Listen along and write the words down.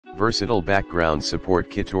Versatile background support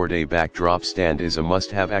kit. Aureday backdrop stand is a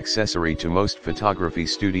must-have accessory to most photography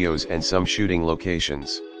studios and some shooting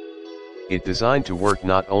locations. It's designed to work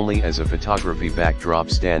not only as a photography backdrop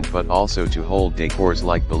stand but also to hold decors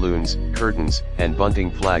like balloons, curtains, and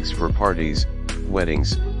bunting flags for parties,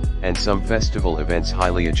 weddings, and some festival events.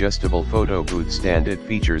 Highly adjustable photo booth stand. It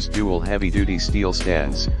features dual heavy-duty steel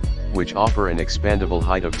stands, which offer an expandable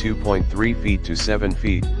height of 2.3 feet to 7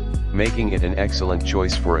 feet, making it an excellent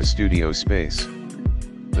choice for a studio space.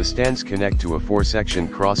 The stands connect to a 4-section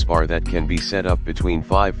crossbar that can be set up between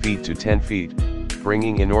 5 feet to 10 feet,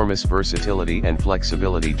 bringing enormous versatility and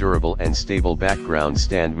flexibility. Durable and stable background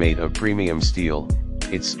stand made of premium steel,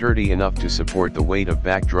 it's sturdy enough to support the weight of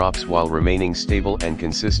backdrops while remaining stable and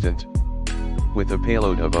consistent. With a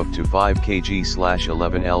payload of up to 5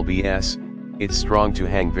 kg/11 lbs, it's strong to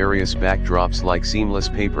hang various backdrops like seamless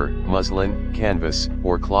paper, muslin, canvas,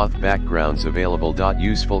 or cloth backgrounds. Available.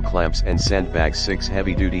 Useful clamps and sandbags. 6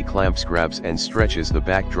 heavy-duty clamps grabs and stretches the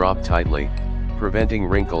backdrop tightly, preventing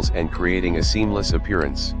wrinkles and creating a seamless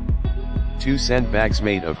appearance. 2 sandbags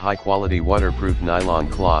made of high-quality waterproof nylon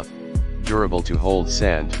cloth, durable to hold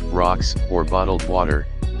sand, rocks, or bottled water,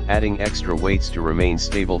 adding extra weights to remain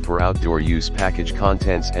stable for outdoor use. Package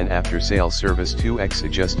contents and after-sale service. 2x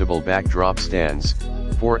adjustable backdrop stands,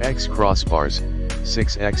 4x crossbars,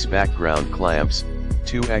 6x background clamps,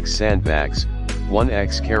 2x sandbags,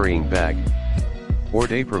 1x carrying bag.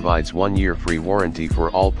 Aureday provides 1-year free warranty for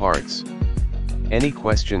all parts. Any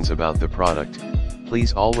questions about the product,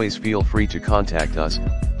 please always feel free to contact us,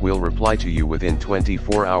 we'll reply to you within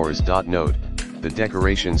 24 hours. Note, the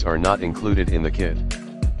decorations are not included in the kit.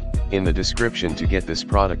 In the description to get this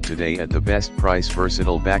product today at the best price.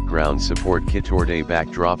 Versatile background support kit. Aureday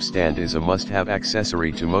backdrop stand is a must-have accessory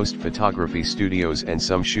to most photography studios and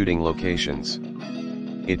some shooting locations.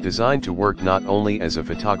 It's designed to work not only as a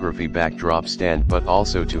photography backdrop stand but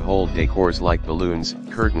also to hold decors like balloons,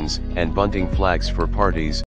 curtains, and bunting flags for parties,